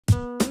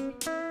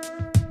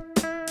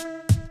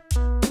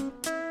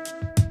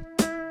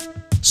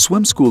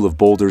Swim School of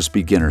Boulder's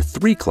Beginner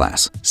 3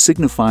 class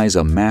signifies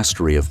a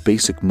mastery of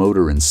basic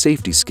motor and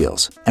safety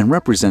skills and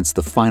represents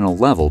the final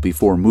level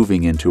before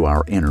moving into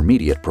our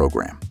intermediate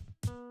program.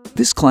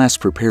 This class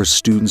prepares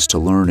students to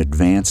learn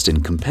advanced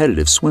and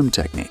competitive swim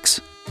techniques.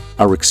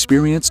 Our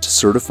experienced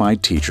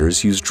certified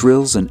teachers use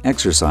drills and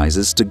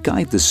exercises to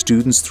guide the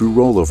students through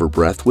rollover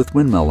breath with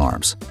windmill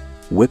arms,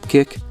 whip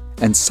kick,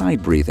 and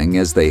side breathing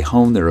as they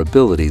hone their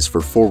abilities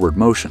for forward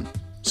motion,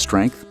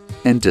 strength,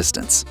 and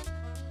distance.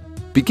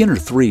 Beginner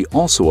 3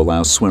 also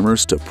allows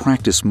swimmers to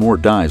practice more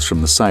dives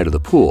from the side of the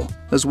pool,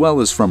 as well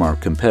as from our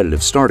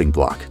competitive starting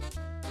block.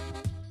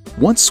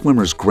 Once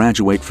swimmers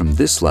graduate from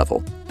this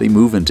level, they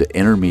move into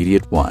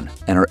Intermediate 1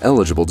 and are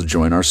eligible to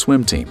join our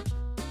swim team.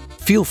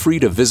 Feel free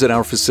to visit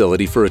our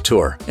facility for a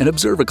tour and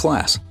observe a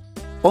class.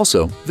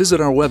 Also, visit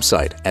our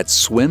website at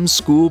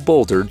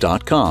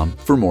swimschoolboulder.com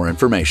for more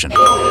information.